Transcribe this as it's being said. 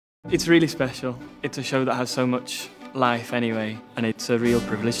It's really special. It's a show that has so much life anyway, and it's a real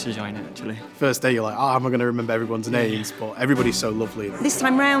privilege to join it, actually. First day you're like, oh, am I going to remember everyone's names? But everybody's so lovely. This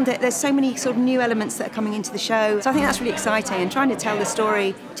time round, there's so many sort of new elements that are coming into the show, so I think that's really exciting, and trying to tell the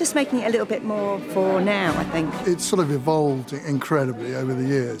story, just making it a little bit more for now, I think. It's sort of evolved incredibly over the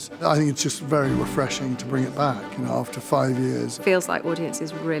years. I think it's just very refreshing to bring it back, you know, after 5 years. It feels like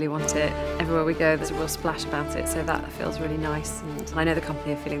audiences really want it. Everywhere we go, there's a real splash about it, so that feels really nice, and I know the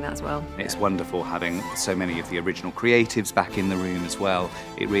company are feeling that as well. It's wonderful having so many of the original creatives back in the room as well.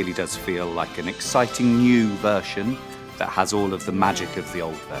 It really does feel like an exciting new version that has all of the magic of the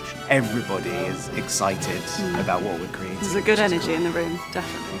old version. Everybody is excited about what we're creating. There's a good energy in the room,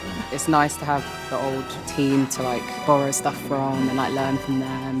 definitely. It's nice to have the old team to borrow stuff from and learn from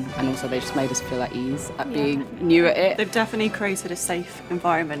them, and also they just made us feel at ease at being new at it. They've definitely created a safe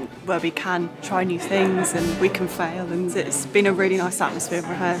environment where we can try new things and we can fail, and it's been a really nice atmosphere of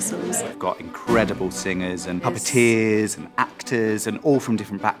rehearsals. We've got incredible singers and puppeteers and actors, and all from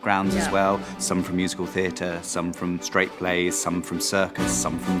different backgrounds as well. Some from musical theatre, some from straight plays, some from circus,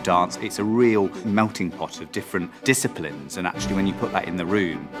 some from dance. It's a real melting pot of different disciplines, and actually when you put that in the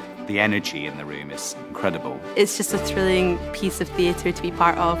room, the energy in the room is incredible. It's just a thrilling piece of theatre to be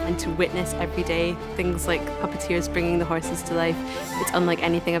part of and to witness every day. Things like puppeteers bringing the horses to life. It's unlike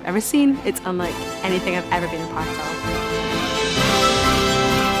anything I've ever seen. It's unlike anything I've ever been a part of.